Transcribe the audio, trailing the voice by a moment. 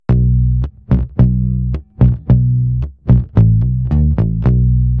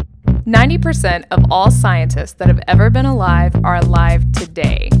90% of all scientists that have ever been alive are alive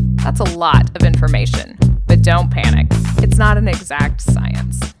today. That's a lot of information. But don't panic. It's not an exact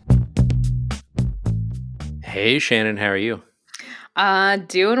science. Hey, Shannon, how are you?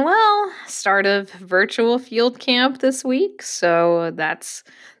 Doing well. Start of virtual field camp this week, so that's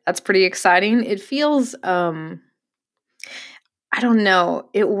pretty exciting. It feels I don't know.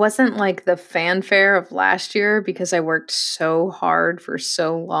 It wasn't like the fanfare of last year because I worked so hard for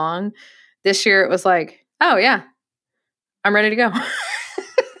so long. This year it was like, oh yeah, I'm ready to go.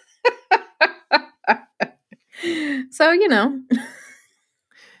 So,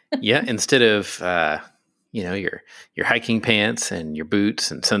 Yeah, instead of your hiking pants and your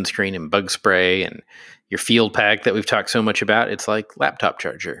boots and sunscreen and bug spray and your field pack that we've talked so much about, it's like laptop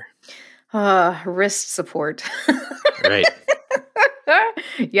charger. Wrist support. Right.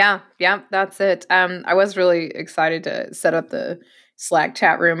 Yeah, that's it. I was really excited to set up the Slack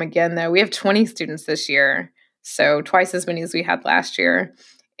chat room again, though. We have 20 students this year, so twice as many as we had last year.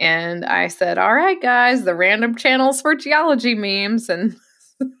 And I said, all right, guys, the random channels for geology memes. And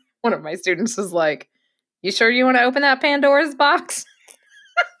one of my students was like, you sure you want to open that Pandora's box?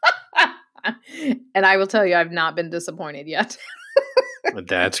 And I will tell you, I've not been disappointed yet.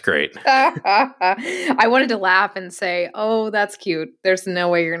 That's great. I wanted to laugh and say, oh, that's cute. There's no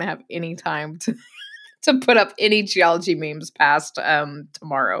way you're going to have any time to put up any geology memes past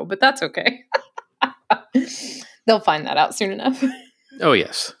tomorrow, but that's okay. They'll find that out soon enough. Oh,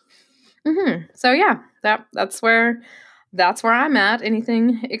 yes. Mm-hmm. So yeah, that's where I'm at.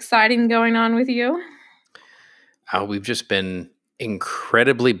 Anything exciting going on with you? We've just been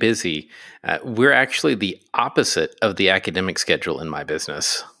incredibly busy. We're actually the opposite of the academic schedule in my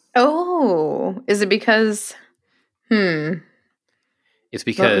business. Oh, is it because? It's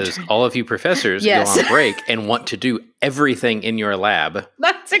because all of you professors go on break and want to do everything in your lab.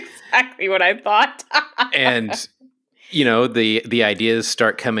 That's exactly what I thought. And the ideas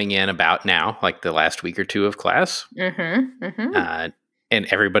start coming in about now, like the last week or two of class. Mm-hmm, mm-hmm. And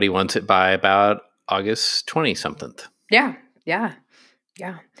everybody wants it by about August 20-something. Yeah.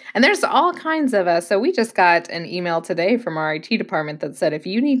 And there's all kinds of so we just got an email today from our IT department that said, if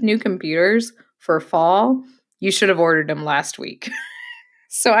you need new computers for fall, you should have ordered them last week.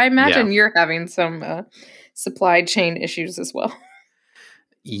 So I imagine you're having some supply chain issues as well.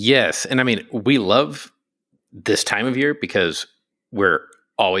 Yes. And I mean, we love this time of year because we're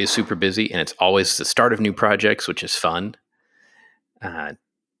always super busy and it's always the start of new projects, which is fun.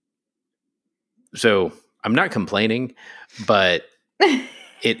 So I'm not complaining, but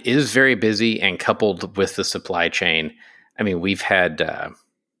it is very busy, and coupled with the supply chain, I mean, we've had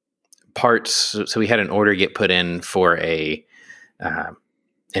parts. So we had an order get put in for an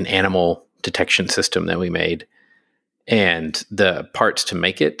animal detection system that we made, and the parts to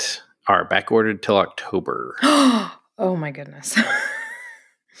make it are back ordered till October. Oh my goodness.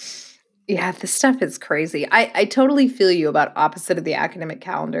 Yeah, this stuff is crazy. I totally feel you about opposite of the academic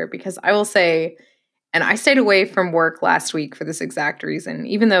calendar, because I will say, and I stayed away from work last week for this exact reason,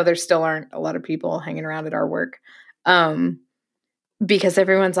 even though there still aren't a lot of people hanging around at our work. Because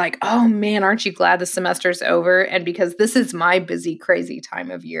everyone's like, oh man, aren't you glad the semester's over? And because this is my busy, crazy time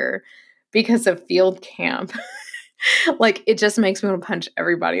of year because of field camp. Like, it just makes me want to punch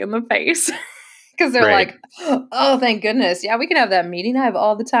everybody in the face. Because they're like, oh, thank goodness. Yeah, we can have that meeting. I have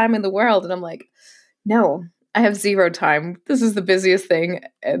all the time in the world. And I'm like, no, I have zero time. This is the busiest thing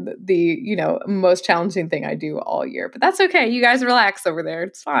and the, most challenging thing I do all year. But that's okay. You guys relax over there.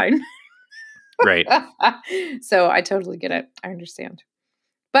 It's fine. Right. So I totally get it. I understand.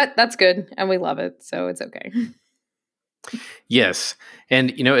 But that's good. And we love it. So it's okay. Yes.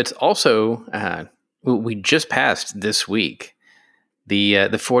 And, it's also, we just passed this week the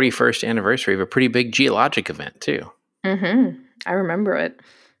 41st anniversary of a pretty big geologic event, too. Mm-hmm. I remember it.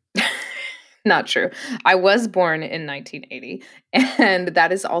 Not true. I was born in 1980, and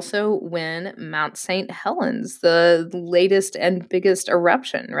that is also when Mount St. Helens, the latest and biggest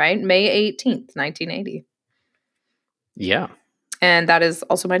eruption, right? May 18th, 1980. Yeah. And that is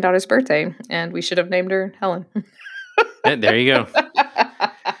also my daughter's birthday, and we should have named her Helen. There you go.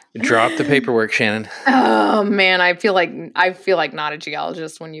 Drop the paperwork, Shannon. Oh man, I feel like not a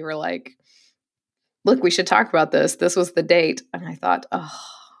geologist when you were like, look, we should talk about this. This was the date. And I thought, I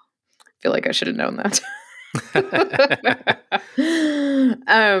feel like I should have known that.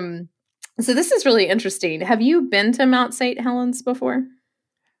 So this is really interesting. Have you been to Mount St. Helens before?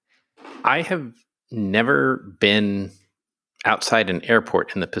 I have never been outside an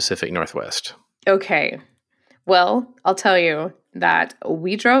airport in the Pacific Northwest. Okay. Well, I'll tell you that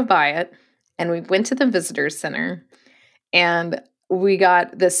we drove by it and we went to the visitor center, and we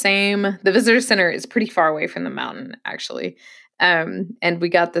got the visitor center is pretty far away from the mountain, actually. And we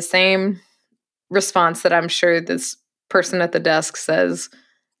got the same response that I'm sure this person at the desk says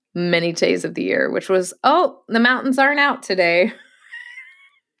many days of the year, which was, "Oh, the mountains aren't out today."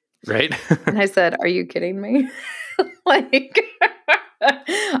 Right? And I said, "Are you kidding me?" Like,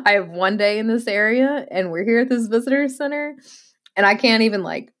 I have one day in this area and we're here at this visitor center and I can't even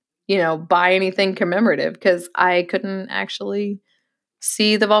buy anything commemorative because I couldn't actually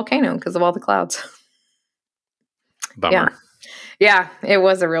see the volcano because of all the clouds. Bummer. Yeah, it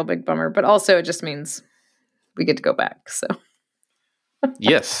was a real big bummer, but also it just means we get to go back. So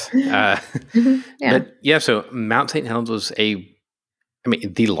Yes. yeah. But yeah, so Mount St. Helens was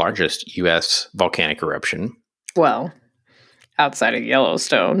the largest U.S. volcanic eruption. Well, outside of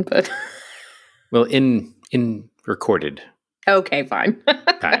Yellowstone, but Well, in recorded okay, fine.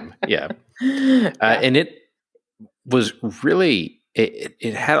 time, yeah. And it was really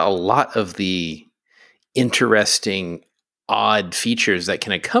it had a lot of the interesting, odd features that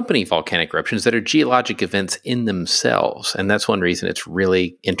can accompany volcanic eruptions that are geologic events in themselves, and that's one reason it's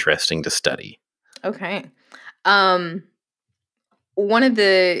really interesting to study. Okay.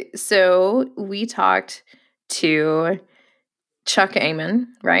 So we talked to Chuck Amon,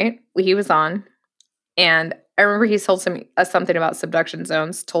 right? He was on, and I remember he told us something about subduction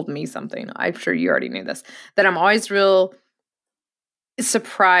zones, told me something. I'm sure you already knew this, that I'm always real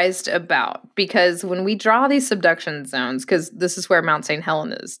surprised about, because when we draw these subduction zones, because this is where Mount St.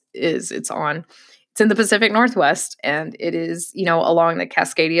 Helens is it's in the Pacific Northwest, and it is, along the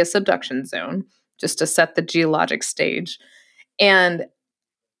Cascadia subduction zone, just to set the geologic stage. And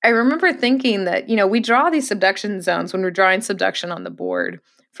I remember thinking that, we draw these subduction zones when we're drawing subduction on the board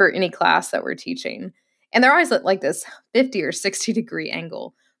for any class that we're teaching. And they're always at like this 50 or 60 degree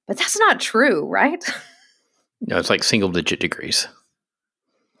angle. But that's not true, right? No, it's like single digit degrees.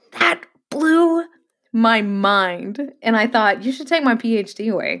 That blew my mind. And I thought, you should take my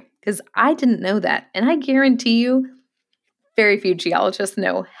PhD away, because I didn't know that. And I guarantee you, very few geologists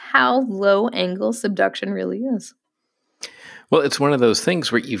know how low angle subduction really is. Well, it's one of those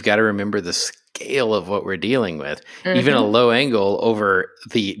things where you've got to remember the scale of what we're dealing with. Even a low angle over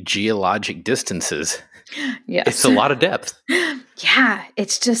the geologic distances. Yes. It's a lot of depth. Yeah,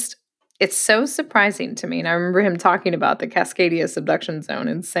 it's so surprising to me. And I remember him talking about the Cascadia subduction zone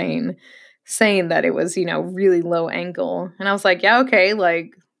and saying that it was, really low angle. And I was like, yeah, okay,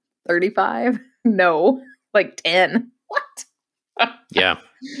 like 35? No, like 10. What? Yeah.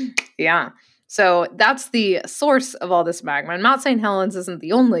 Yeah. So that's the source of all this magma. And Mount St. Helens isn't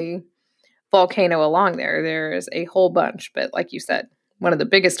the only volcano along there. There's a whole bunch, but like you said, one of the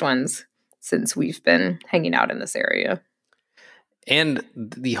biggest ones since we've been hanging out in this area. And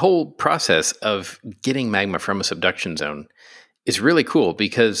the whole process of getting magma from a subduction zone is really cool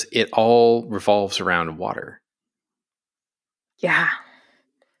because it all revolves around water. Yeah.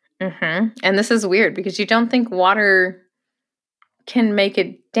 And this is weird because you don't think water can make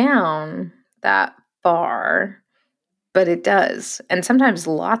it down that far, but it does. And sometimes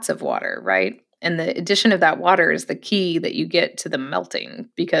lots of water, right? And the addition of that water is the key that you get to the melting,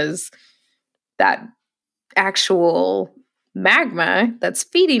 because that actual magma that's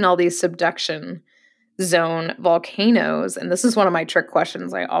feeding all these subduction zone volcanoes, and this is one of my trick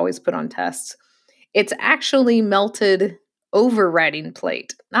questions I always put on tests, it's actually melted overriding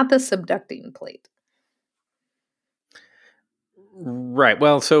plate, not the subducting plate. Right.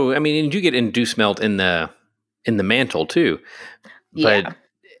 Well, so and you get induced melt in the mantle too. But Yeah.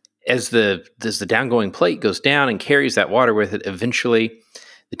 as the downgoing plate goes down and carries that water with it, eventually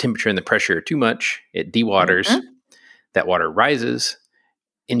the temperature and the pressure are too much. It dewaters. That water rises.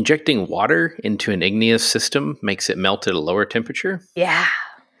 Injecting water into an igneous system makes it melt at a lower temperature. Yeah.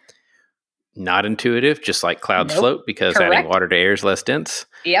 Not intuitive, just like clouds float, because Correct. adding water to air is less dense.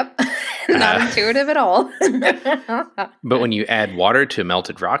 Yep. Not intuitive at all. But when you add water to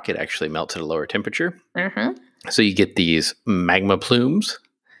melted rock, it actually melts at a lower temperature. So you get these magma plumes,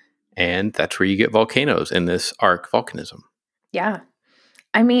 and that's where you get volcanoes in this arc volcanism. Yeah.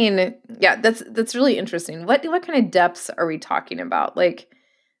 That's really interesting. What kind of depths are we talking about? Like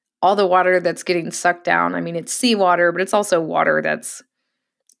all the water that's getting sucked down. It's seawater, but it's also water that's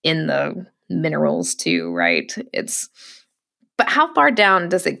in the minerals too, right? But how far down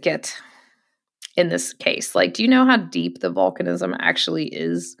does it get in this case? Like, do you know how deep the volcanism actually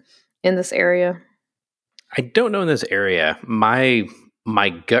is in this area? I don't know in this area. My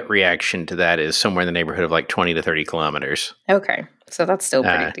gut reaction to that is somewhere in the neighborhood of like 20 to 30 kilometers. Okay. So that's still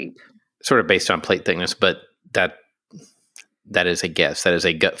pretty deep. Sort of based on plate thickness, but that is a guess. That is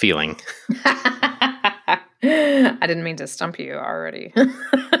a gut feeling. I didn't mean to stump you already.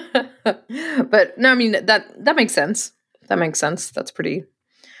 But no, I mean that makes sense. That makes sense. That's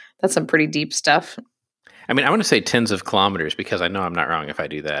some pretty deep stuff. I mean, I want to say tens of kilometers because I know I'm not wrong if I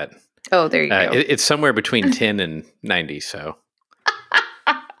do that. Oh, there you go. It's somewhere between 10 and 90. So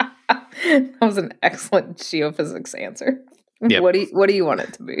That was an excellent geophysics answer. Yep. What do you want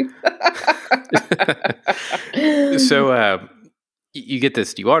it to be? So you get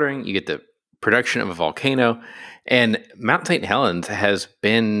this dewatering, you get the production of a volcano, and Mount St. Helens has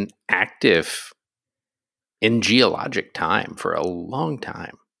been active in geologic time for a long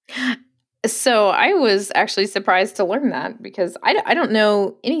time. So I was actually surprised to learn that because I don't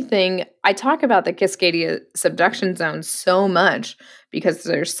know anything. I talk about the Cascadia subduction zone so much because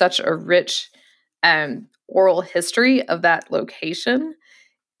there's such a rich oral history of that location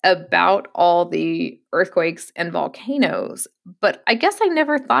about all the earthquakes and volcanoes. But I guess I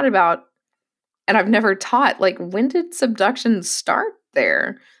never thought about, and I've never taught, like, when did subduction start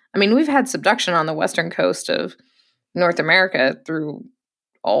there? I mean, we've had subduction on the western coast of North America through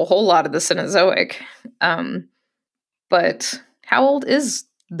a whole lot of the Cenozoic. But how old is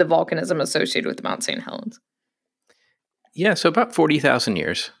the volcanism associated with Mount St. Helens? Yeah, so about 40,000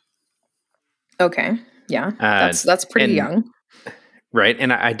 years. Okay. Yeah. That's pretty young. Right.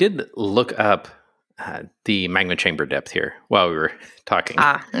 And I did look up the magma chamber depth here while we were talking.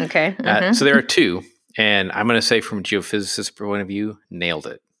 Okay. So there are two. And I'm going to say from a geophysicist point of view, nailed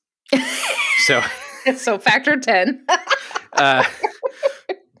it. So factor 10.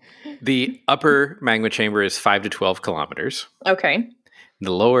 The upper magma chamber is 5 to 12 kilometers. Okay.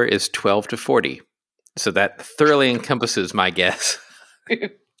 The lower is 12 to 40. So that thoroughly encompasses my guess.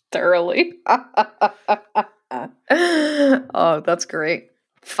 Thoroughly. Oh, that's great.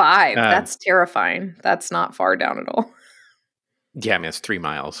 5. That's terrifying. That's not far down at all. Yeah, I mean, it's 3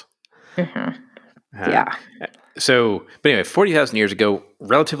 miles. Yeah. So, but anyway, 40,000 years ago,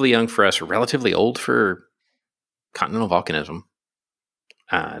 relatively young for us, relatively old for continental volcanism.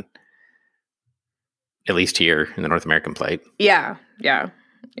 At least here in the North American plate. Yeah,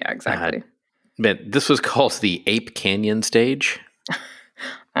 exactly. But this was called the Ape Canyon stage.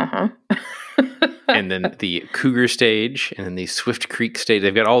 And then the Cougar stage, and then the Swift Creek stage.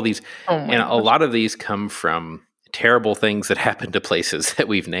 They've got all these, and a lot of these come from terrible things that happened to places that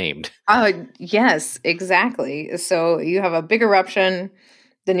we've named. Yes, exactly. So you have a big eruption,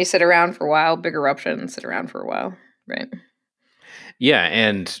 then you sit around for a while, big eruption, sit around for a while, right? Yeah,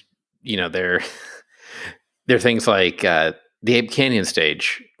 and they're things like the Ape Canyon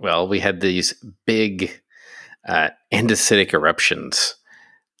stage. Well, we had these big andesitic eruptions,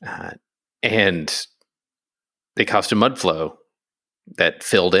 and they caused a mud flow that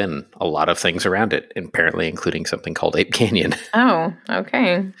filled in a lot of things around it, apparently including something called Ape Canyon. Oh,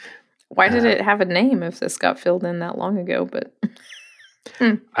 okay. Why did it have a name if this got filled in that long ago? But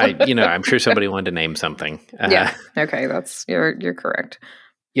I'm sure somebody wanted to name something. Yeah. Okay, you're correct.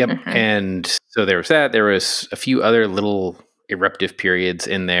 Yep. Mm-hmm. And so there was that. There was a few other little eruptive periods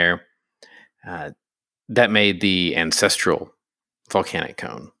in there that made the ancestral volcanic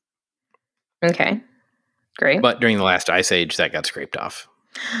cone. Okay. Great. But during the last ice age, that got scraped off.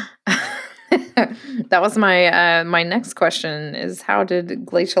 That was my my next question is, how did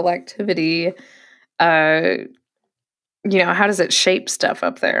glacial activity how does it shape stuff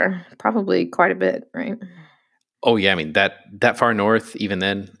up there? Probably quite a bit, right? Oh yeah, I mean that far north, even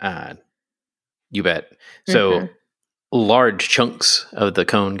then, you bet. So large chunks of the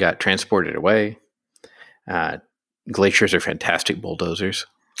cone got transported away. Glaciers are fantastic bulldozers.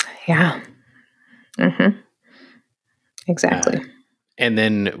 Yeah. Exactly. And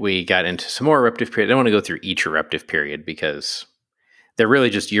then we got into some more eruptive periods. I don't want to go through each eruptive period because they're really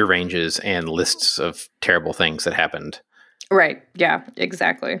just year ranges and lists of terrible things that happened. Right. Yeah,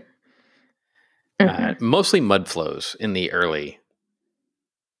 exactly. Mostly mud flows in the earlier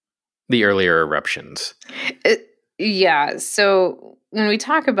eruptions. Yeah. So when we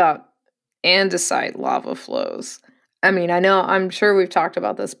talk about andesite lava flows, I mean, I'm sure we've talked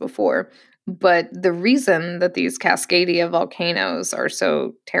about this before, but the reason that these Cascadia volcanoes are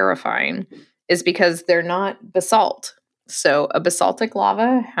so terrifying is because they're not basalt. So a basaltic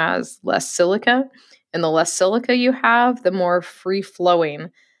lava has less silica, and the less silica you have, the more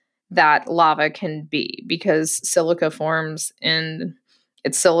free-flowing that lava can be, because silica forms in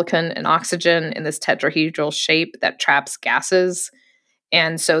it's silicon and oxygen in this tetrahedral shape that traps gases.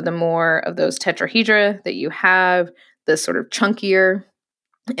 And so the more of those tetrahedra that you have, the sort of chunkier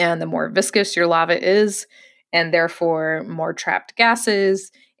and the more viscous your lava is, and therefore more trapped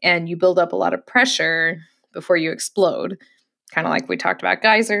gases, and you build up a lot of pressure before you explode, kind of like we talked about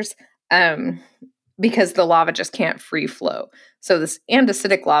geysers. because the lava just can't free flow. So this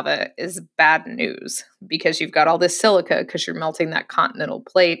andesitic lava is bad news because you've got all this silica because you're melting that continental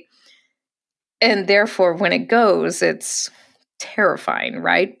plate. And therefore, when it goes, it's terrifying,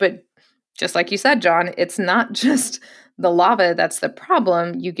 right? But just like you said, John, it's not just the lava that's the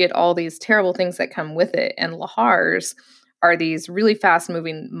problem. You get all these terrible things that come with it. And lahars are these really fast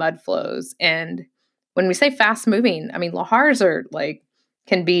moving mud flows. And when we say fast moving, I mean, lahars are like,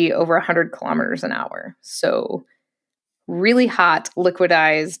 can be over 100 kilometers an hour. So really hot,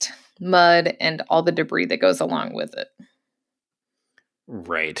 liquidized mud and all the debris that goes along with it.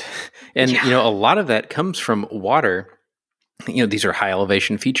 Right. And, Yeah. a lot of that comes from water. These are high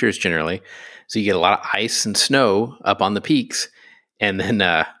elevation features generally. So you get a lot of ice and snow up on the peaks, and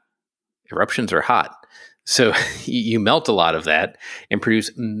then eruptions are hot. So you melt a lot of that and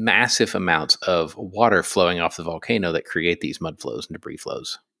produce massive amounts of water flowing off the volcano that create these mud flows and debris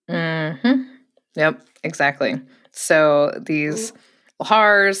flows. Mm-hmm. Yep, exactly. So these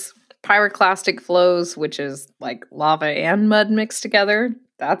lahars, pyroclastic flows, which is like lava and mud mixed together,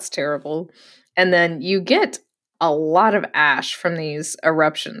 that's terrible. And then you get a lot of ash from these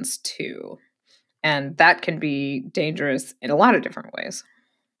eruptions too. And that can be dangerous in a lot of different ways.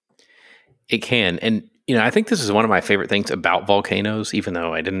 It can. And, I think this is one of my favorite things about volcanoes, even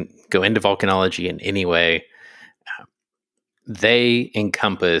though I didn't go into volcanology in any way. They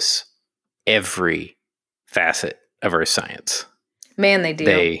encompass every facet of Earth science. Man, they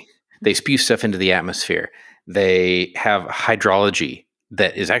do. They spew stuff into the atmosphere. They have hydrology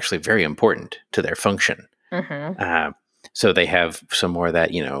that is actually very important to their function. Mm-hmm. So they have some more of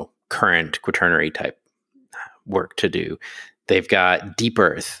that, current quaternary type work to do. They've got deep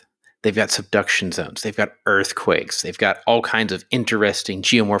earth. They've got subduction zones. They've got earthquakes. They've got all kinds of interesting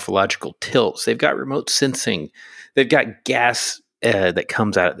geomorphological tilts. They've got remote sensing. They've got gas that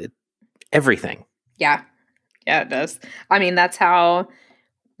comes out of it. Everything. Yeah. Yeah, it does. I mean, that's how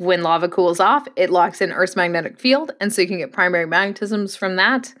when lava cools off, it locks in Earth's magnetic field. And so you can get primary magnetisms from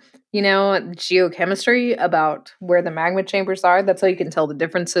that. Geochemistry about where the magma chambers are. That's how you can tell the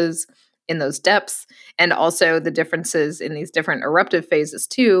differences in those depths and also the differences in these different eruptive phases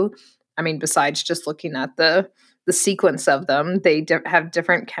too. I mean, besides just looking at the sequence of them, they have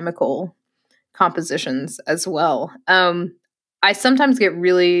different chemical compositions as well. I sometimes get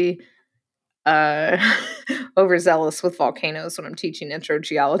really overzealous with volcanoes when I'm teaching intro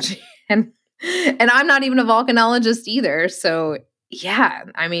geology, and I'm not even a volcanologist either. So yeah,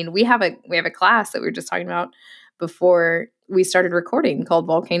 I mean, we have a class that we were just talking about before we started recording called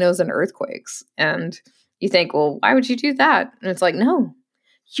Volcanoes and Earthquakes. And you think, well, why would you do that? And it's like, no,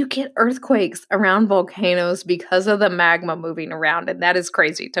 you get earthquakes around volcanoes because of the magma moving around. And that is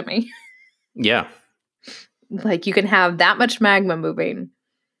crazy to me. Yeah. Like you can have that much magma moving,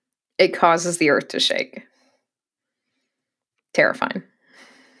 it causes the earth to shake. Terrifying.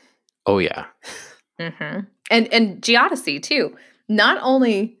 Oh, yeah. Mm-hmm. And geodesy, too. Not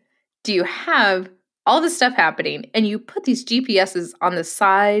only do you have all this stuff happening, and you put these GPSs on the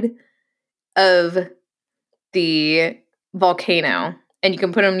side of the volcano, and you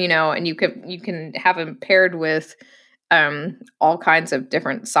can put them, and you can have them paired with all kinds of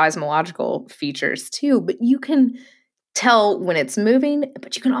different seismological features too. But you can tell when it's moving,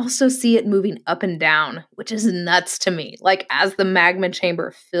 but you can also see it moving up and down, which is nuts to me. Like as the magma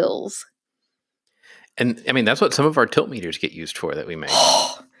chamber fills. And I mean, that's what some of our tilt meters get used for that we make.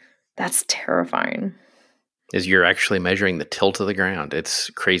 That's terrifying. Is you're actually measuring the tilt of the ground. It's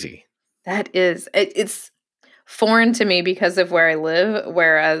crazy. That is. It's foreign to me because of where I live,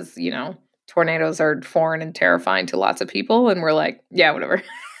 whereas, tornadoes are foreign and terrifying to lots of people, and we're like, yeah, whatever.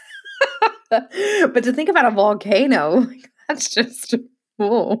 But to think about a volcano, that's just,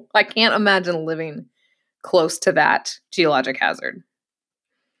 I can't imagine living close to that geologic hazard.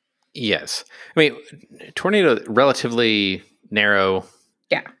 Yes. I mean, tornado, relatively narrow.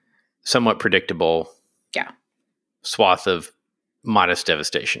 Yeah. Somewhat predictable. Yeah. Swath of modest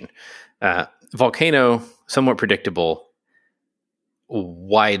devastation. Volcano, somewhat predictable,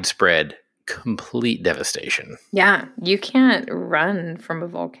 widespread, complete devastation. Yeah, you can't run from a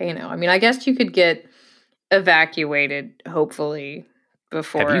volcano. I mean, I guess you could get evacuated, hopefully,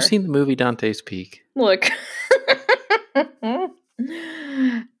 before. Have you seen the movie Dante's Peak? Look.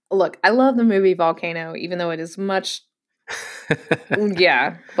 Look, I love the movie Volcano, even though it is much.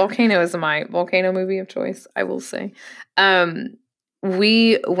 Yeah, Volcano is my volcano movie of choice, I will say.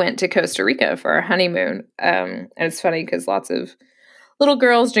 We went to Costa Rica for our honeymoon. And it's funny because lots of little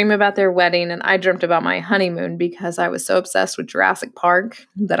girls dream about their wedding, and I dreamt about my honeymoon because I was so obsessed with Jurassic Park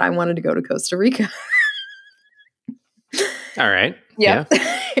that I wanted to go to Costa Rica. All right. Yep.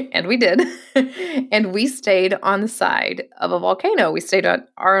 Yeah. And we did. And we stayed on the side of a volcano. We stayed at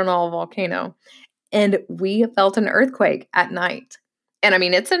Arenal volcano and we felt an earthquake at night. And I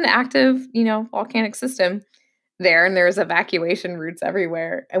mean, it's an active, volcanic system there, and there's evacuation routes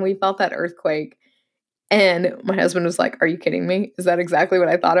everywhere. And we felt that earthquake. And my husband was like, "Are you kidding me? Is that exactly what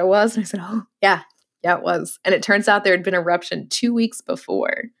I thought it was?" And I said, "Oh, yeah. Yeah, it was." And it turns out there had been an eruption 2 weeks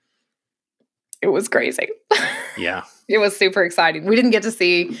before. It was crazy. Yeah. It was super exciting. We didn't get to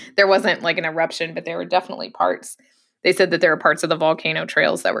see, there wasn't like an eruption, but there were definitely parts. They said that there were parts of the volcano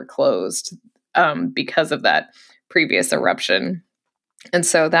trails that were closed because of that previous eruption. And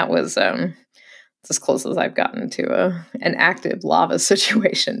so that was as close as I've gotten to an active lava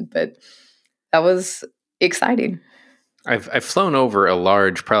situation. But that was exciting. I've flown over a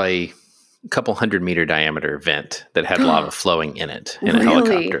large, probably a couple 100-meter diameter vent that had lava flowing in it in a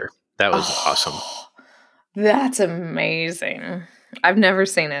helicopter. That was awesome. That's amazing. I've never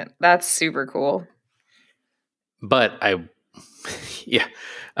seen it. That's super cool. But will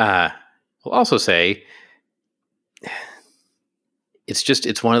also say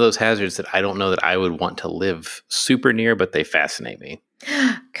it's one of those hazards that I don't know that I would want to live super near, but they fascinate me.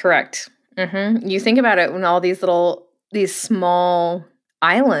 Correct. Mm-hmm. You think about it when all these small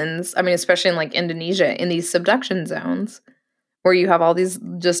islands, I mean, especially in like Indonesia, in these subduction zones, where you have all these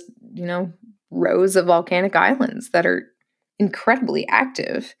just, rows of volcanic islands that are incredibly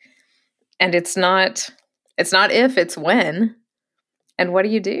active. And it's not if, it's when. And what do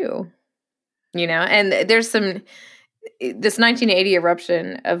you do? And there's this 1980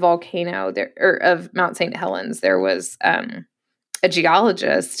 eruption of volcano there, or of Mount St. Helens. There was a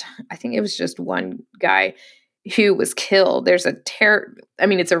geologist, I think it was just one guy, who was killed. There's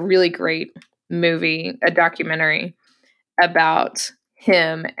it's a really great movie, a documentary about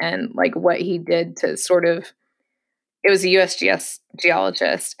him and like what he did to it was a USGS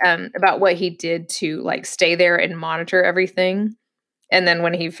geologist, about what he did to like stay there and monitor everything. And then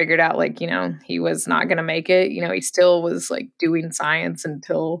when he figured out he was not going to make it, he still was like doing science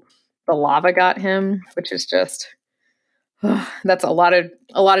until the lava got him, which is just, that's a lot of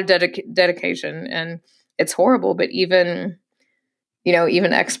dedication, and it's horrible. But even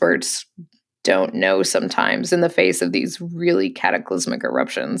experts don't know sometimes in the face of these really cataclysmic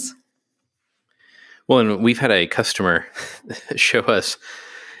eruptions. Well, and we've had a customer show us,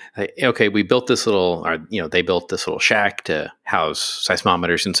 okay, we built this little, they built this little shack to house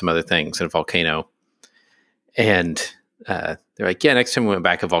seismometers and some other things in a volcano. And they're like, yeah, next time we went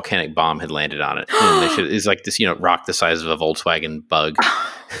back, a volcanic bomb had landed on it. And it's like this, rock the size of a Volkswagen Bug.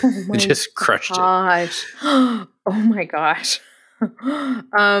 It just crushed it. Oh my gosh.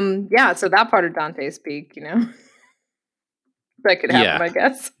 Yeah, so that part of Dante's Peak, that could happen, I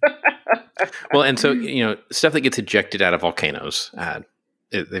guess. Well, and so, stuff that gets ejected out of volcanoes,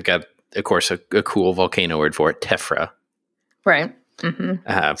 they've got, of course, a cool volcano word for it, tephra. Right.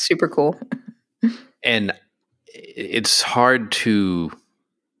 Mm-hmm. Super cool. And it's hard to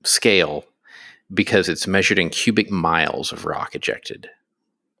scale because it's measured in cubic miles of rock ejected.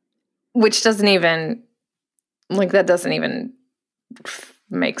 Which doesn't even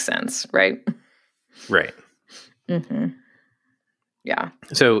make sense, right? Right. Mm-hmm. Yeah.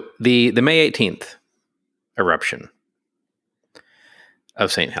 So the May 18th eruption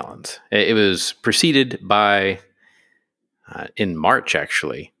of St. Helens, it was preceded by, in March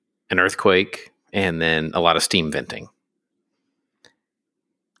actually, an earthquake and then a lot of steam venting.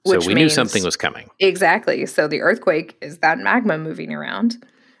 So we knew something was coming. Exactly. So the earthquake is that magma moving around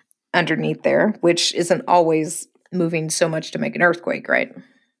underneath there, which isn't always moving so much to make an earthquake, right?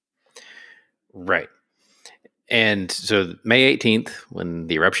 Right. And so May 18th, when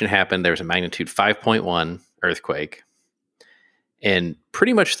the eruption happened, there was a magnitude 5.1 earthquake. And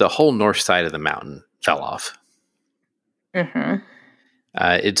pretty much the whole north side of the mountain fell off. Mm-hmm.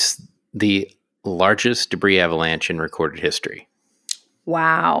 It's the largest debris avalanche in recorded history.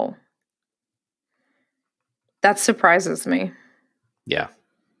 Wow. That surprises me. Yeah.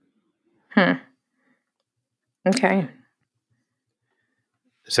 Okay.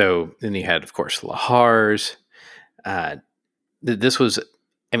 So then you had, of course, lahars. This was,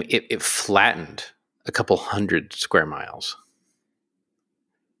 it flattened a couple 100 square miles.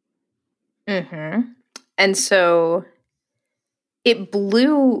 Mm-hmm. And so it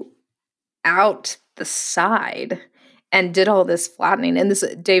blew out the side and did all this flattening. And this,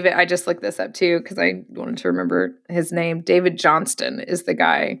 David, I just looked this up too because I wanted to remember his name. David Johnston is the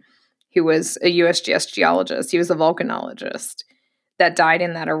guy who was a USGS geologist. He was a volcanologist that died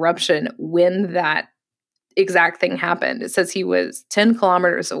in that eruption when that exact thing happened. It says he was 10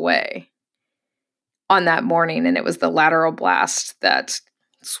 kilometers away on that morning, and it was the lateral blast that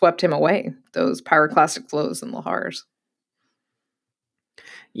swept him away, those pyroclastic flows and lahars.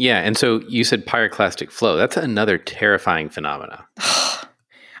 Yeah, and so you said pyroclastic flow. That's another terrifying phenomena.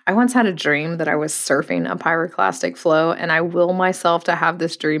 I once had a dream that I was surfing a pyroclastic flow, and I will myself to have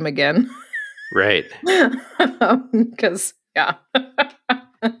this dream again. Right. Because, yeah.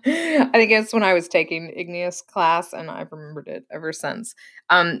 I think it's when I was taking igneous class, and I've remembered it ever since.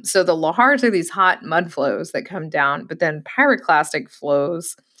 So the lahars are these hot mud flows that come down, but then pyroclastic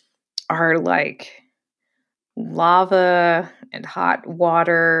flows are like lava and hot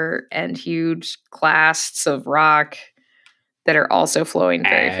water and huge clasts of rock that are also flowing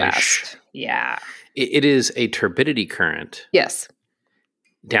very Ash. fast. Yeah. It is a turbidity current Yes.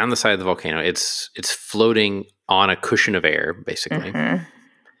 down the side of the volcano. It's floating on a cushion of air, basically. Mhm.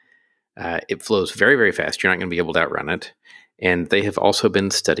 It flows very, very fast. You're not going to be able to outrun it. And they have also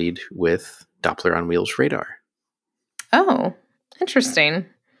been studied with Doppler on wheels radar. Oh, interesting.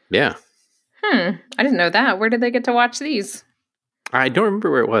 Yeah. I didn't know that. Where did they get to watch these? I don't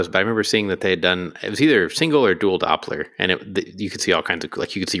remember where it was, but I remember seeing that they had done, it was either single or dual Doppler. And you could see all kinds of,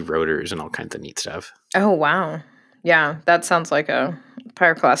 like, you could see rotors and all kinds of neat stuff. Oh, wow. Yeah, that sounds like a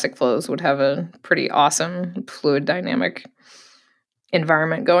pyroclastic flows would have a pretty awesome fluid dynamic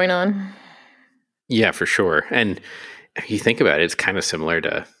environment going on. Yeah, for sure. And if you think about it, it's kind of similar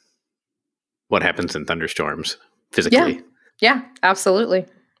to what happens in thunderstorms physically. Yeah, absolutely.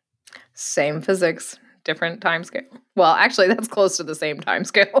 Same physics, different time scale. Well, actually, that's close to the same time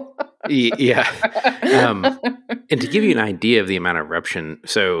scale. Yeah. And to give you an idea of the amount of eruption,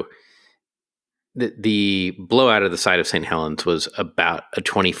 so the blowout of the side of St. Helens was about a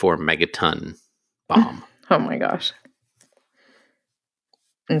 24 megaton bomb. Oh my gosh.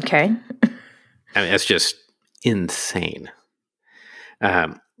 Okay. I mean, that's just insane.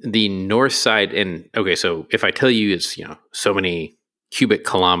 The north side, and okay, so if I tell you it's, so many cubic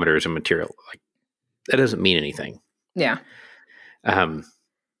kilometers of material, like, that doesn't mean anything. Yeah.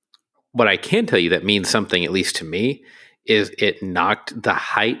 What I can tell you that means something, at least to me, is it knocked the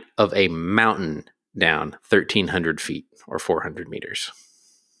height of a mountain down 1,300 feet or 400 meters.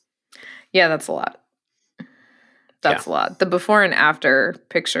 Yeah, that's a lot. That's a lot. The before and after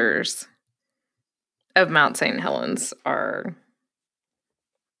pictures of Mount St. Helens are,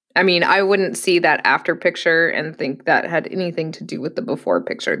 I mean, I wouldn't see that after picture and think that had anything to do with the before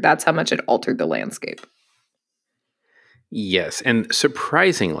picture. That's how much it altered the landscape. Yes, and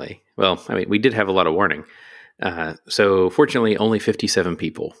surprisingly, well, I mean, we did have a lot of warning. So fortunately, only 57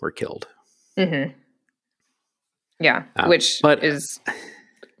 people were killed. Mm-hmm. Yeah, which is, I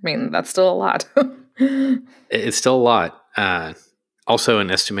mean, that's still a lot. It's still a lot. Also,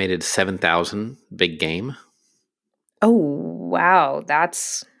 an estimated 7,000 big game. Oh, wow.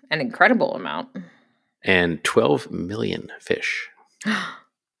 That's an incredible amount. And 12 million fish.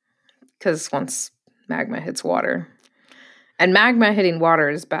 Because once magma hits water. And magma hitting water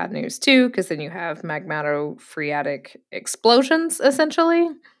is bad news too, because then you have magmatophreatic explosions, essentially.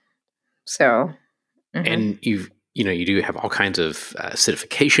 So, and you do have all kinds of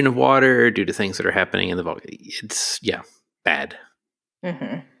acidification of water due to things that are happening in the volcano. It's bad.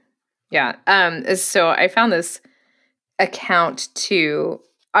 Mm-hmm. Yeah. So I found this account too.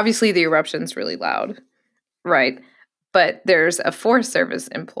 Obviously, the eruption's really loud, right? But there's a Forest Service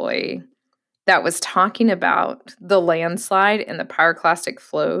employee that was talking about the landslide and the pyroclastic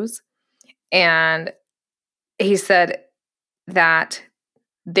flows. And he said that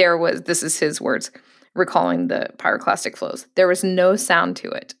this is his words, recalling the pyroclastic flows, there was no sound to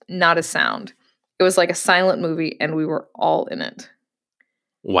it, not a sound. It was like a silent movie, and we were all in it.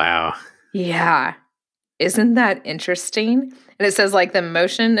 Wow. Yeah. Isn't that interesting? And it says like the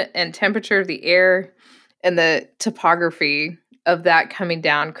motion and temperature of the air and the topography of that coming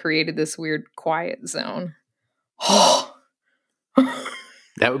down created this weird quiet zone. Oh.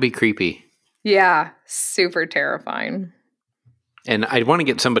 That would be creepy. Yeah, super terrifying. And I'd want to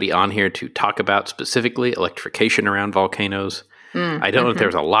get somebody on here to talk about specifically electrification around volcanoes. I don't know if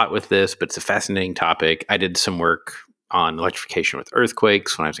there's a lot with this, but it's a fascinating topic. I did some work on electrification with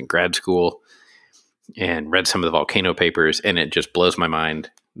earthquakes when I was in grad school and read some of the volcano papers, and it just blows my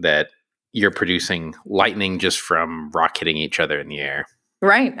mind that you're producing lightning just from rock hitting each other in the air.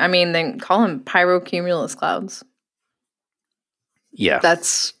 Right. I mean, they call them pyrocumulus clouds. Yeah.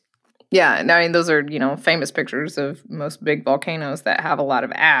 I mean, those are, famous pictures of most big volcanoes that have a lot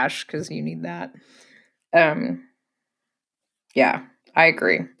of ash because you need that. Yeah, I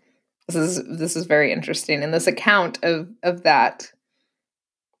agree. This is very interesting. And this account of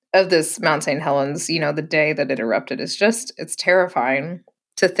this Mount St. Helens, the day that it erupted, it's terrifying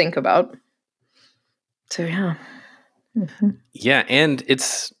to think about. So yeah. Mm-hmm. Yeah, and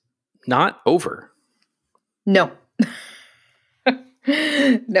it's not over. No.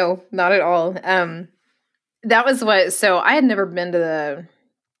 No, not at all. That was what, so I had never been to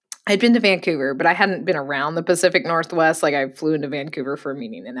I'd been to Vancouver, but I hadn't been around the Pacific Northwest. Like I flew into Vancouver for a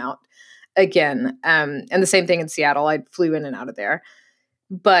meeting and out again. And the same thing in Seattle. I flew in and out of there.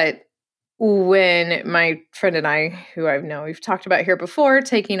 But when my friend and I, who I know we've talked about here before,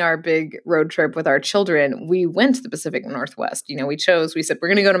 taking our big road trip with our children, we went to the Pacific Northwest. We said, we're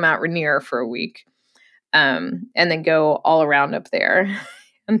going to go to Mount Rainier for a week, and then go all around up there.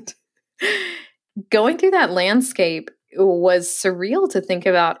 And going through that landscape was surreal to think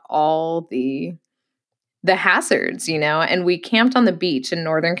about all the hazards, and we camped on the beach in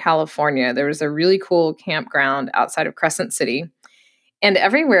Northern California. There was a really cool campground outside of Crescent City, and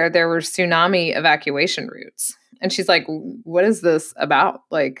everywhere there were tsunami evacuation routes. And she's like, what is this about?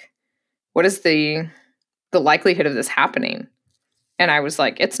 Like, what is the likelihood of this happening? And I was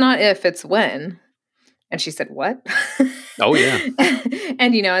like, it's not if, it's when. And she said, what? Oh, yeah.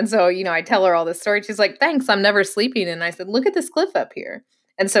 and so, I tell her all this story. She's like, thanks, I'm never sleeping. And I said, look at this cliff up here.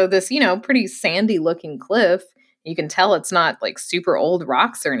 And so this, pretty sandy looking cliff, you can tell it's not like super old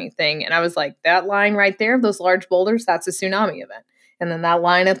rocks or anything. And I was like, that line right there, those large boulders, that's a tsunami event. And then that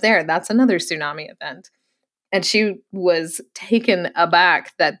line up there, that's another tsunami event. And she was taken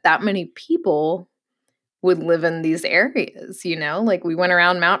aback that many people would live in these areas, like we went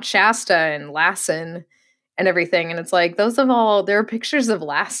around Mount Shasta and Lassen and everything. And it's like, there are pictures of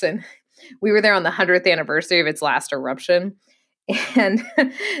Lassen. We were there on the 100th anniversary of its last eruption. And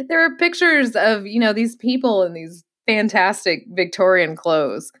there are pictures of, these people in these fantastic Victorian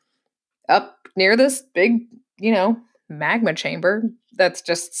clothes up near this big, magma chamber that's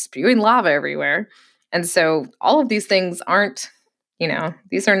just spewing lava everywhere. And so all of these things aren't,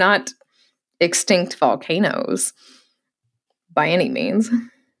 these are not extinct volcanoes by any means.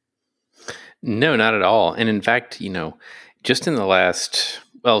 No, not at all. And in fact, just in the last,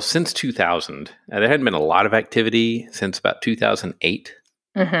 since 2000, there hadn't been a lot of activity since about 2008.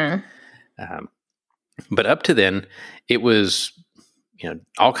 Mm-hmm. But up to then, it was,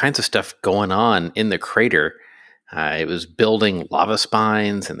 all kinds of stuff going on in the crater. It was building lava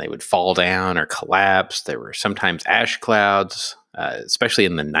spines, and they would fall down or collapse. There were sometimes ash clouds, especially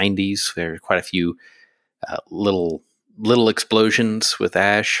in the 90s. There were quite a few little explosions with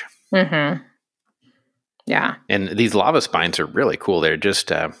ash. Mm-hmm. Yeah. And these lava spines are really cool. They're just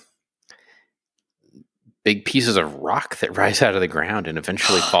big pieces of rock that rise out of the ground and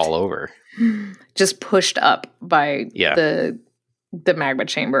eventually fall over. Just pushed up by the magma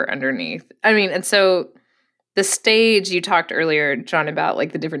chamber underneath. I mean, and so the stage you talked earlier, John, about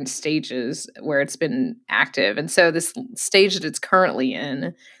like the different stages where it's been active. And so this stage that it's currently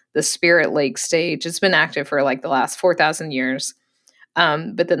in, the Spirit Lake stage, it's been active for like the last 4,000 years.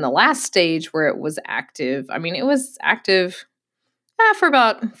 But then the last stage where it was active, it was active for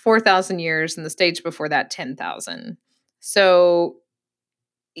about 4,000 years, and the stage before that, 10,000. So,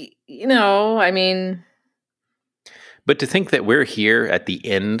 But to think that we're here at the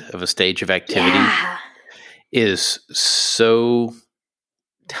end of a stage of activity is so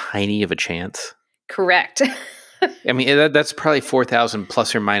tiny of a chance. Correct. That's probably 4,000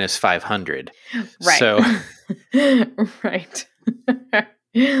 plus or minus 500. Right. So, right.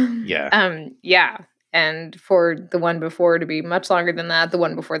 Yeah. Yeah. And for the one before to be much longer than that, the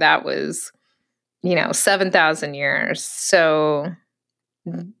one before that was, 7,000 years. So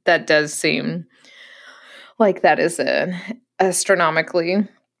that does seem like that is an astronomically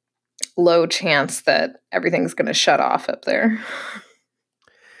low chance that everything's going to shut off up there.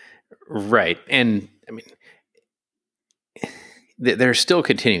 Right. And there's still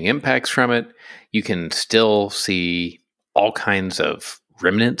continuing impacts from it. You can still see all kinds of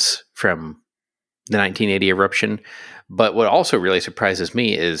remnants from the 1980 eruption. But what also really surprises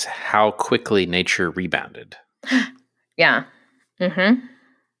me is how quickly nature rebounded. Yeah. Mm-hmm.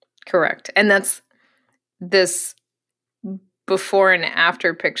 Correct. And that's this before and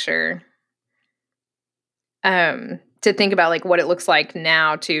after picture. To think about like what it looks like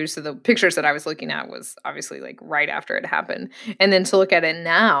now too. So the pictures that I was looking at was obviously like right after it happened. And then to look at it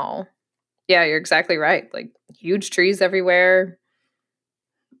now, yeah, you're exactly right. Like huge trees everywhere.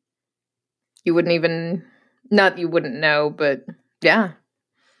 You wouldn't know, but yeah,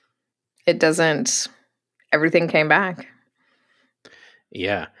 it doesn't, everything came back.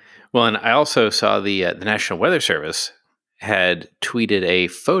 Yeah. Well, and I also saw the National Weather Service had tweeted a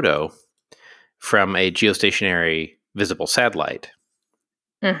photo from a geostationary visible satellite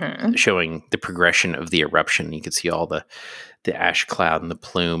showing the progression of the eruption. You could see all the ash cloud and the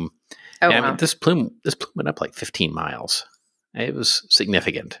plume. Oh, Yeah, I wow. mean, this plume went up like 15 miles. It was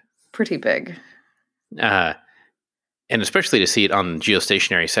significant. Pretty big. And especially to see it on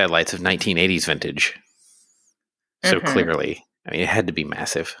geostationary satellites of 1980s vintage so clearly. I mean, it had to be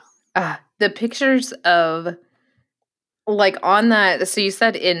massive. The pictures of, like, on that, so you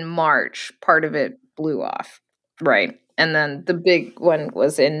said in March, part of it blew off, right? And then the big one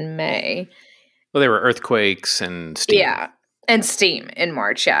was in May. Well, there were earthquakes and steam. Yeah, and steam in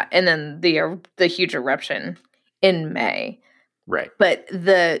March, yeah. And then the huge eruption in May. Right. But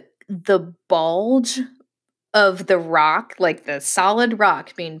the bulge of the rock, like the solid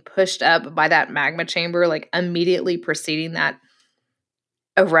rock being pushed up by that magma chamber, like immediately preceding that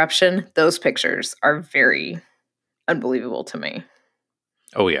eruption, those pictures are very unbelievable to me.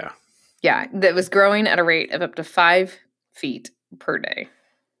 Oh, yeah. Yeah, that was growing at a rate of up to 5 feet per day.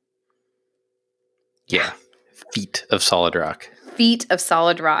 Yeah. Feet of solid rock. Feet of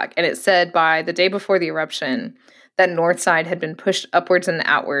solid rock. And it said by the day before the eruption, that north side had been pushed upwards and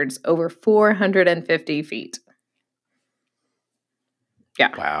outwards over 450 feet.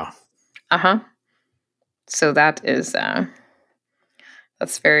 Yeah. Wow. Uh-huh. So that is,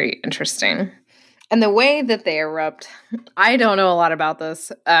 that's very interesting. And the way that they erupt, I don't know a lot about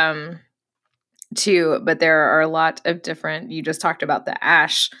this, too, but there are a lot of different, you just talked about the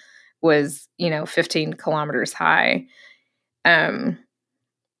ash was, 15 kilometers high.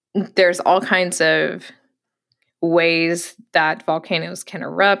 There's all kinds of ways that volcanoes can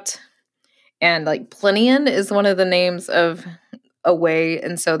erupt. And like Plinian is one of the names of a way.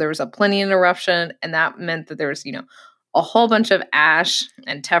 And so there was a Plinian eruption, and that meant that there was, a whole bunch of ash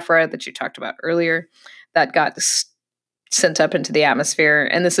and tephra that you talked about earlier that got sent up into the atmosphere.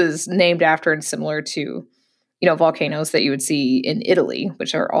 And this is named after and similar to, volcanoes that you would see in Italy,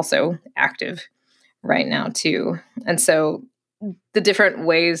 which are also active right now too. And so the different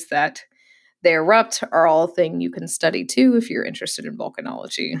ways that they erupt are all a thing you can study too if you're interested in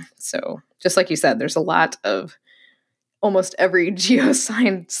volcanology. So just like you said, there's a lot of almost every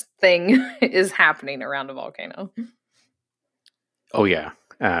geoscience thing is happening around a volcano. Oh, yeah.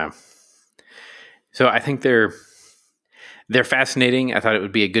 So I think they're fascinating. I thought it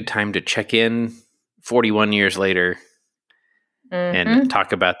would be a good time to check in 41 years later and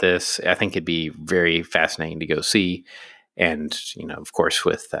talk about this. I think it'd be very fascinating to go see. And, of course,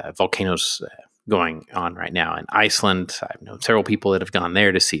 with volcanoes going on right now in Iceland, I've known several people that have gone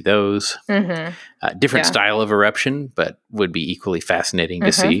there to see those. Different style of eruption, but would be equally fascinating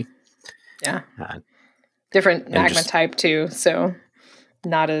to see. Yeah. Different magma type too. So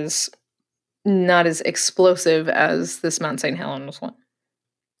not as explosive as this Mount St. Helens one.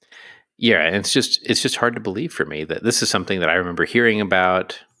 Yeah, and it's just hard to believe for me that this is something that I remember hearing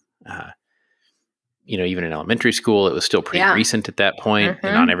about. Even in elementary school, it was still pretty recent at that point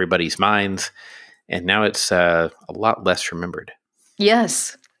and on everybody's minds. And now it's a lot less remembered.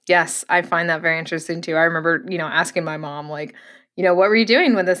 Yes, I find that very interesting too. I remember, asking my mom, like, what were you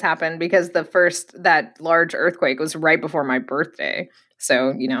doing when this happened? Because that large earthquake was right before my birthday.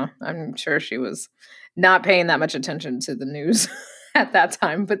 So, I'm sure she was not paying that much attention to the news at that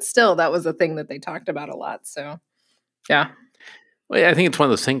time. But still, that was a thing that they talked about a lot. So, yeah. Well, I think it's one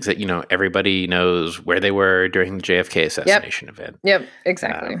of those things that, everybody knows where they were during the JFK assassination event. Yep,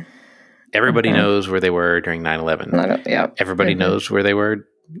 exactly. Everybody knows where they were during 9/11. Yep. Everybody knows where they were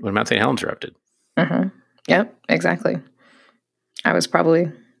when Mount St. Helens erupted. Yep, exactly. I was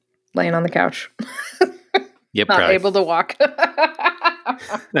probably laying on the couch. Yep, not able to walk.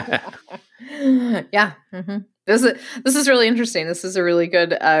 Yeah. This is really interesting. This is a really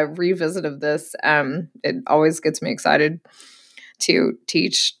good revisit of this. It always gets me excited to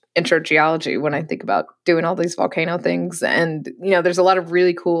teach intro geology when I think about doing all these volcano things. And, there's a lot of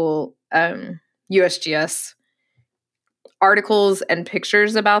really cool USGS articles and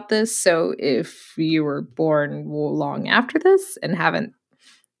pictures about this. So if you were born long after this and haven't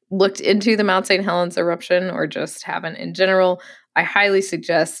looked into the Mount St. Helens eruption or just haven't in general, I highly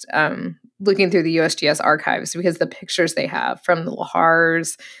suggest looking through the USGS archives, because the pictures they have from the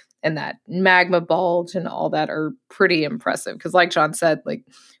lahars and that magma bulge and all that are pretty impressive. Because like John said, like,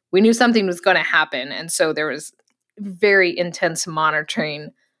 we knew something was going to happen. And so there was very intense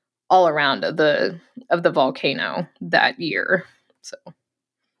monitoring all around of the volcano that year. So.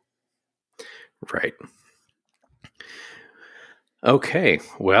 Right. Okay.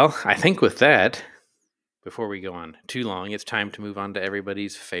 Well, I think with that, before we go on too long, it's time to move on to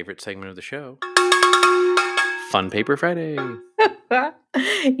everybody's favorite segment of the show. Fun Paper Friday.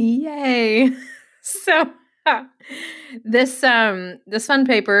 Yay. So This fun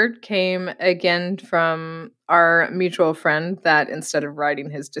paper came again from our mutual friend that instead of writing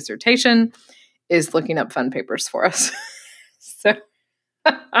his dissertation is looking up fun papers for us. So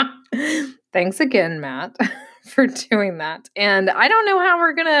thanks again, Matt, for doing that. And I don't know how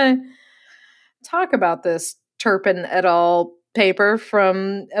we're gonna talk about this Turpin et al. Paper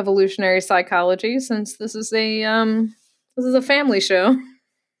from Evolutionary Psychology, since this is a family show.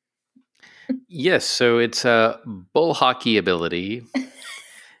 Yes, so it's a bull hockey ability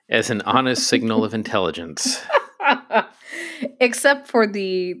as an honest signal of intelligence. Except for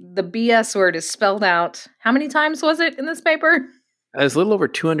the BS word is spelled out. How many times was it in this paper? It was a little over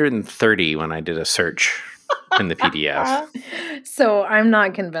 230 when I did a search in the PDF. So I'm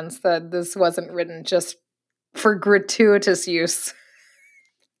not convinced that this wasn't written just for gratuitous use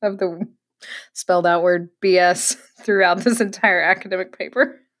of the spelled out word BS throughout this entire academic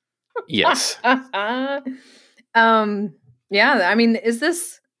paper. Yes. Yeah, I mean,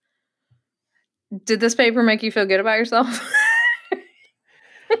 did this paper make you feel good about yourself?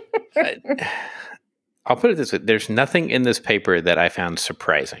 I'll put it this way. There's nothing in this paper that I found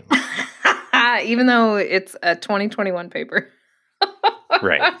surprising. Even though it's a 2021 paper.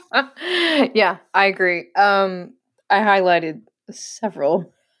 Right. Yeah, I agree. I highlighted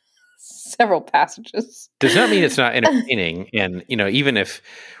several passages. Does not mean it's not entertaining. And, even if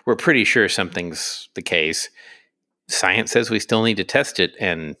we're pretty sure something's the case, science says we still need to test it.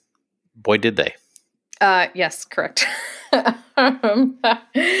 And boy, did they. Yes, correct.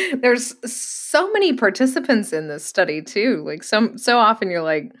 There's so many participants in this study too. Like so often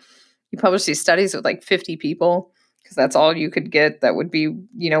you publish these studies with like 50 people because that's all you could get that would be,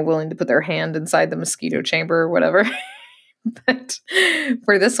 willing to put their hand inside the mosquito chamber or whatever. But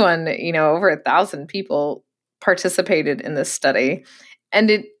for this one, over 1,000 people participated in this study, and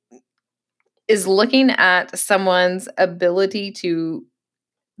it is looking at someone's ability to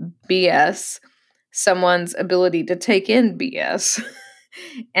BS, someone's ability to take in BS,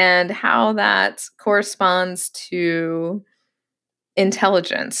 and how that corresponds to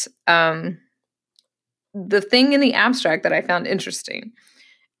intelligence. The thing in the abstract that I found interesting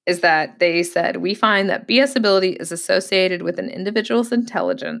is that they said, we find that BS ability is associated with an individual's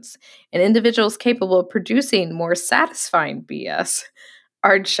intelligence, and individuals capable of producing more satisfying BS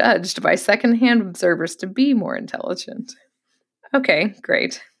are judged by secondhand observers to be more intelligent. Okay,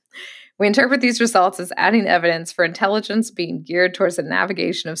 great. We interpret these results as adding evidence for intelligence being geared towards the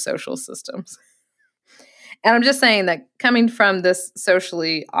navigation of social systems. And I'm just saying that coming from this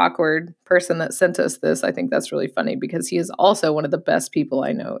socially awkward person that sent us this, I think that's really funny because he is also one of the best people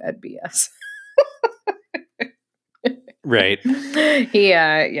I know at BS. Right.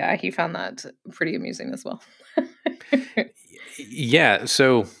 He found that pretty amusing as well. Yeah.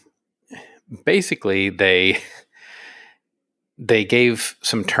 So basically, they gave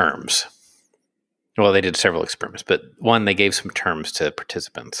some terms. Well, they did several experiments, but one, they gave some terms to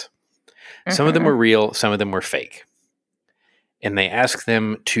participants. Some of them were real, some of them were fake. And they asked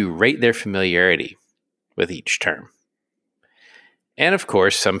them to rate their familiarity with each term. And of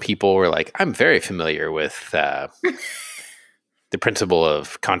course, some people were like, I'm very familiar with the principle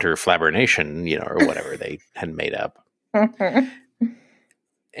of contraflabrination, or whatever they had made up.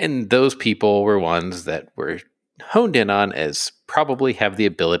 And those people were ones that were honed in on as probably have the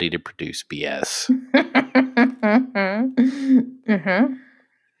ability to produce BS.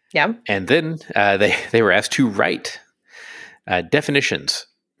 Yeah. And then they were asked to write definitions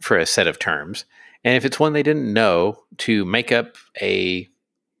for a set of terms. And if it's one they didn't know, to make up a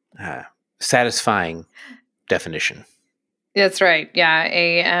satisfying definition. That's right.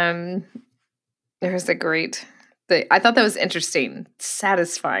 Yeah. There's a great thing. I thought that was interesting.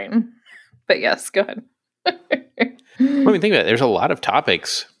 Satisfying. But yes, go ahead. Well, think about it. There's a lot of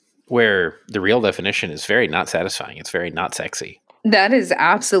topics where the real definition is very not satisfying. It's very not sexy. That is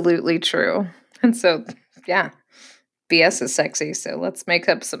absolutely true. And so, yeah, BS is sexy. So let's make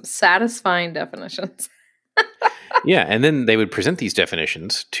up some satisfying definitions. Yeah. And then they would present these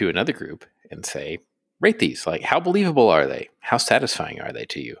definitions to another group and say, rate these. Like, how believable are they? How satisfying are they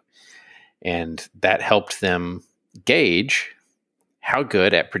to you? And that helped them gauge how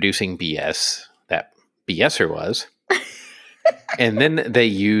good at producing BS that BSer was. And then they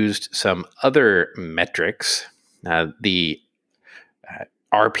used some other metrics, the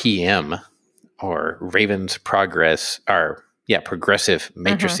RPM, or Raven's progressive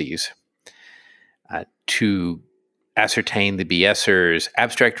matrices, to ascertain the BSer's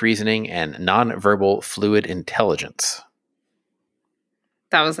abstract reasoning and nonverbal fluid intelligence.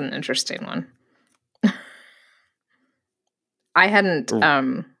 That was an interesting one. I hadn't,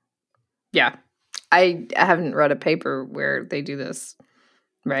 I haven't read a paper where they do this,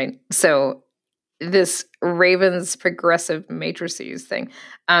 right? So this Raven's progressive matrices thing,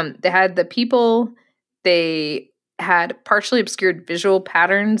 they had the people, they had partially obscured visual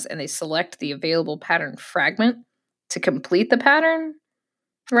patterns, and they select the available pattern fragment to complete the pattern,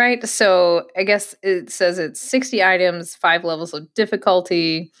 right? So I guess it says it's 60 items, 5 levels of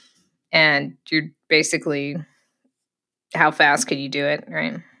difficulty, and you're basically how fast can you do it,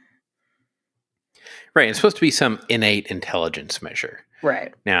 right? Right. It's supposed to be some innate intelligence measure.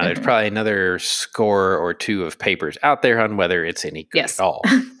 Right. Now, there's probably another score or two of papers out there on whether it's any good Yes. at all.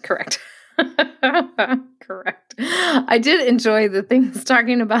 Correct. Correct. I did enjoy the things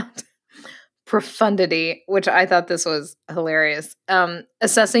talking about profundity, which I thought this was hilarious.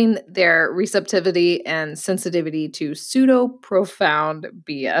 Assessing their receptivity and sensitivity to pseudo profound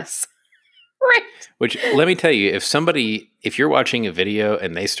BS. Right. Which, let me tell you, if you're watching a video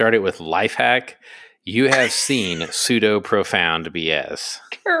and they start it with life hack, you have seen pseudo profound BS.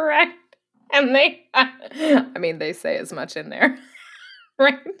 Correct. And they say as much in there.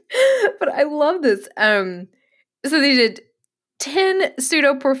 Right. But I love this. So they did 10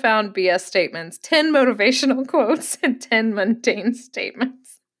 pseudo profound BS statements, 10 motivational quotes, and 10 mundane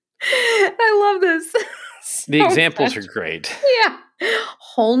statements. I love this. The examples are great. Yeah.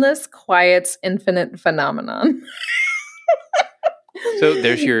 Wholeness quiets infinite phenomenon. So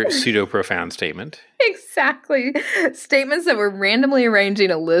there's your pseudo profound statement. Exactly. Statements that were randomly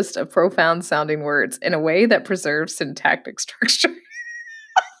arranging a list of profound sounding words in a way that preserves syntactic structure.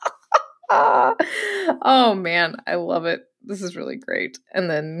 Oh man, I love it. This is really great. And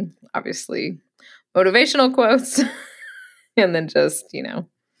then obviously motivational quotes and then just,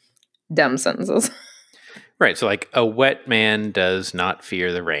 dumb sentences. Right. So like a wet man does not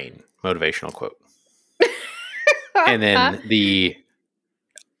fear the rain. Motivational quote. And then the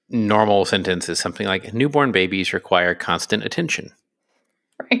normal sentence is something like newborn babies require constant attention.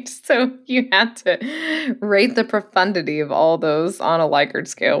 Right. So you had to rate the profundity of all those on a Likert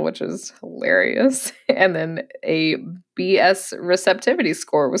scale, which is hilarious. And then a BS receptivity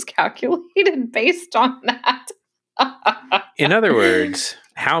score was calculated based on that. In other words,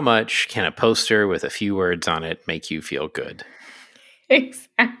 how much can a poster with a few words on it make you feel good?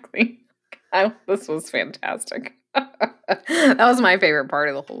 Exactly. This was fantastic. That was my favorite part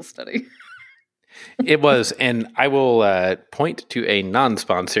of the whole study. It was, and I will point to a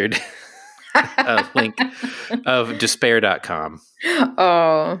non-sponsored link of despair.com.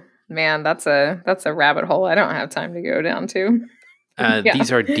 Oh man, that's a rabbit hole I don't have time to go down to. Yeah.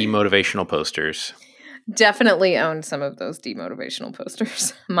 These are demotivational posters. Definitely owned some of those demotivational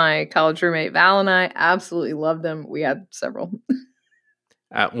posters. My college roommate Val and I absolutely loved them. We had several.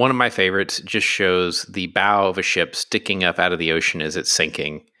 One of my favorites just shows the bow of a ship sticking up out of the ocean as it's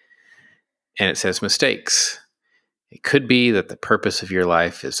sinking. And it says, mistakes. It could be that the purpose of your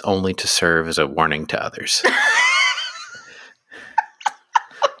life is only to serve as a warning to others.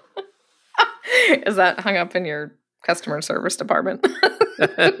 Is that hung up in your customer service department?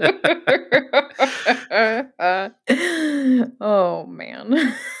 Oh,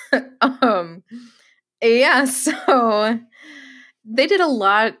 man. Yeah, so they did a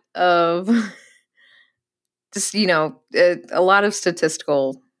lot of just, a lot of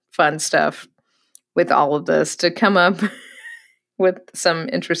statistical fun stuff with all of this to come up with some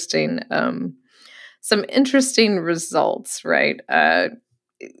interesting results, right?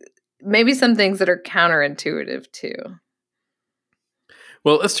 Maybe some things that are counterintuitive too.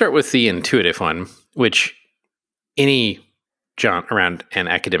 Well, let's start with the intuitive one, which any John around an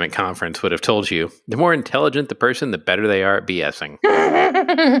academic conference would have told you. The more intelligent the person, the better they are at BSing.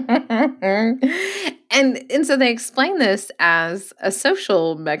 And so they explain this as a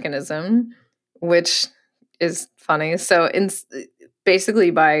social mechanism, which is funny. So basically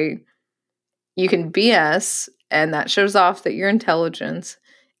you can BS, and that shows off that you're intelligent,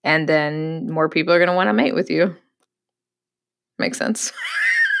 and then more people are going to want to mate with you. Makes sense.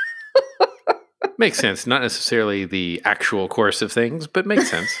 Makes sense. Not necessarily the actual course of things, but makes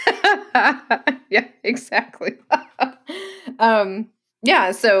sense. Yeah, exactly.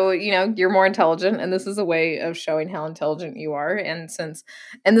 Yeah, so, you're more intelligent, and this is a way of showing how intelligent you are. And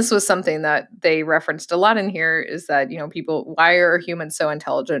this was something that they referenced a lot in here, is that, people, why are humans so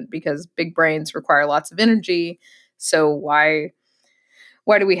intelligent? Because big brains require lots of energy. So why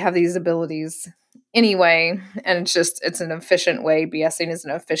do we have these abilities anyway? And it's an efficient way. BSing is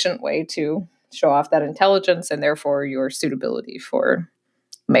an efficient way to show off that intelligence and therefore your suitability for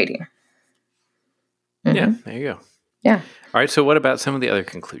mating. Mm-hmm. Yeah, there you go. Yeah. All right. So what about some of the other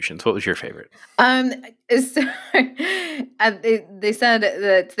conclusions? What was your favorite? They said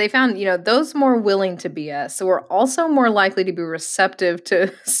that they found, those more willing to BS were also more likely to be receptive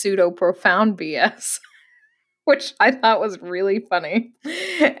to pseudo-profound BS, which I thought was really funny.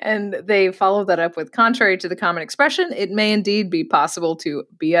 And they followed that up with, contrary to the common expression, it may indeed be possible to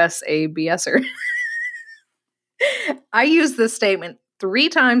BS a BSer. I used this statement 3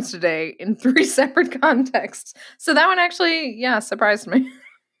 times today in 3 separate contexts. So that one actually, surprised me.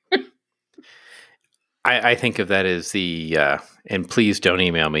 I think of that as the, and please don't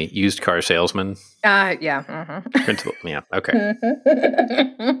email me, used car salesman. Yeah. Mm-hmm. Principle. Yeah. Okay.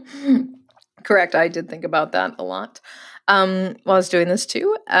 Correct. I did think about that a lot while I was doing this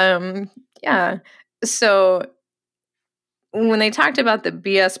too. Yeah. So when they talked about the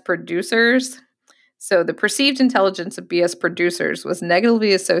BS producers, so the perceived intelligence of BS producers was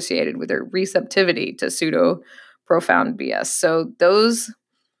negatively associated with their receptivity to pseudo-profound BS. So those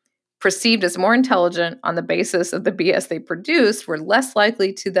perceived as more intelligent on the basis of the BS they produced were less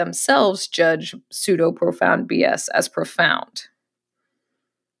likely to themselves judge pseudo-profound BS as profound.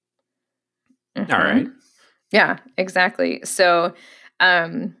 Mm-hmm. All right. Yeah, exactly. So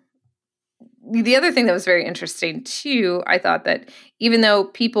the other thing that was very interesting too, I thought that even though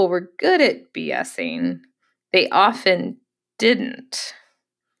people were good at BSing, they often didn't.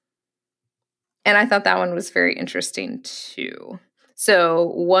 And I thought that one was very interesting too.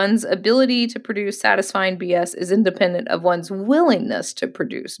 So one's ability to produce satisfying BS is independent of one's willingness to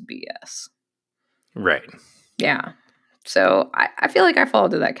produce BS. Right. Yeah. So I feel like I fall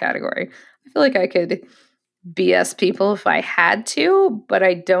into that category. I feel like I could BS people if I had to, but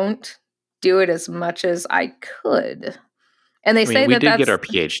I don't do it as much as I could. And they say we that did get our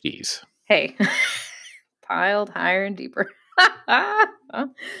PhDs. Hey, piled higher and deeper.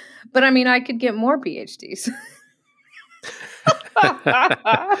 But I mean, I could get more PhDs.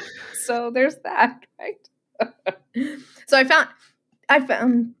 So there's that, right? So I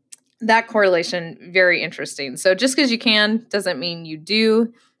found that correlation very interesting. So just because you can doesn't mean you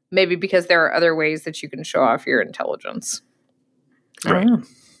do. Maybe because there are other ways that you can show off your intelligence. Right.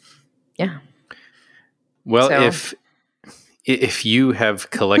 Yeah. Well, so, if you have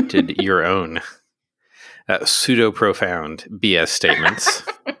collected your own pseudo-profound BS statements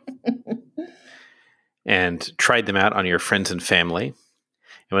and tried them out on your friends and family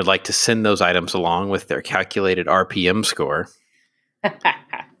and would like to send those items along with their calculated RPM score,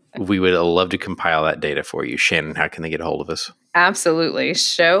 we would love to compile that data for you. Shannon, how can they get a hold of us? Absolutely.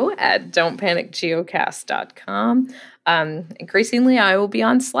 Show at don'tpanicgeocast.com. Increasingly, I will be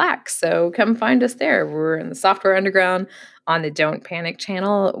on Slack, so come find us there. We're in the Software Underground on the Don't Panic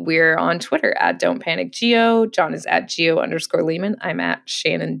channel. We're on Twitter at Don't Panic Geo. John is at Geo_Lehman. I'm at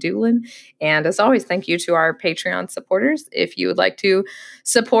Shannon Doolin. And as always, thank you to our Patreon supporters. If you would like to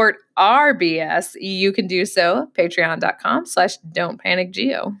support our BS, you can do so.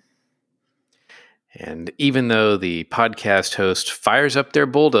 Patreon.com/Don'tPanicGeo. And even though the podcast host fires up their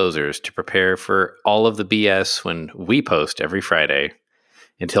bulldozers to prepare for all of the BS when we post every Friday,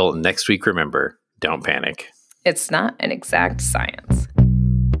 until next week, remember, don't panic. It's not an exact science.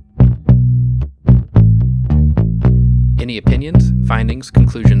 Any opinions, findings,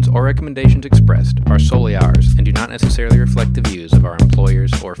 conclusions, or recommendations expressed are solely ours and do not necessarily reflect the views of our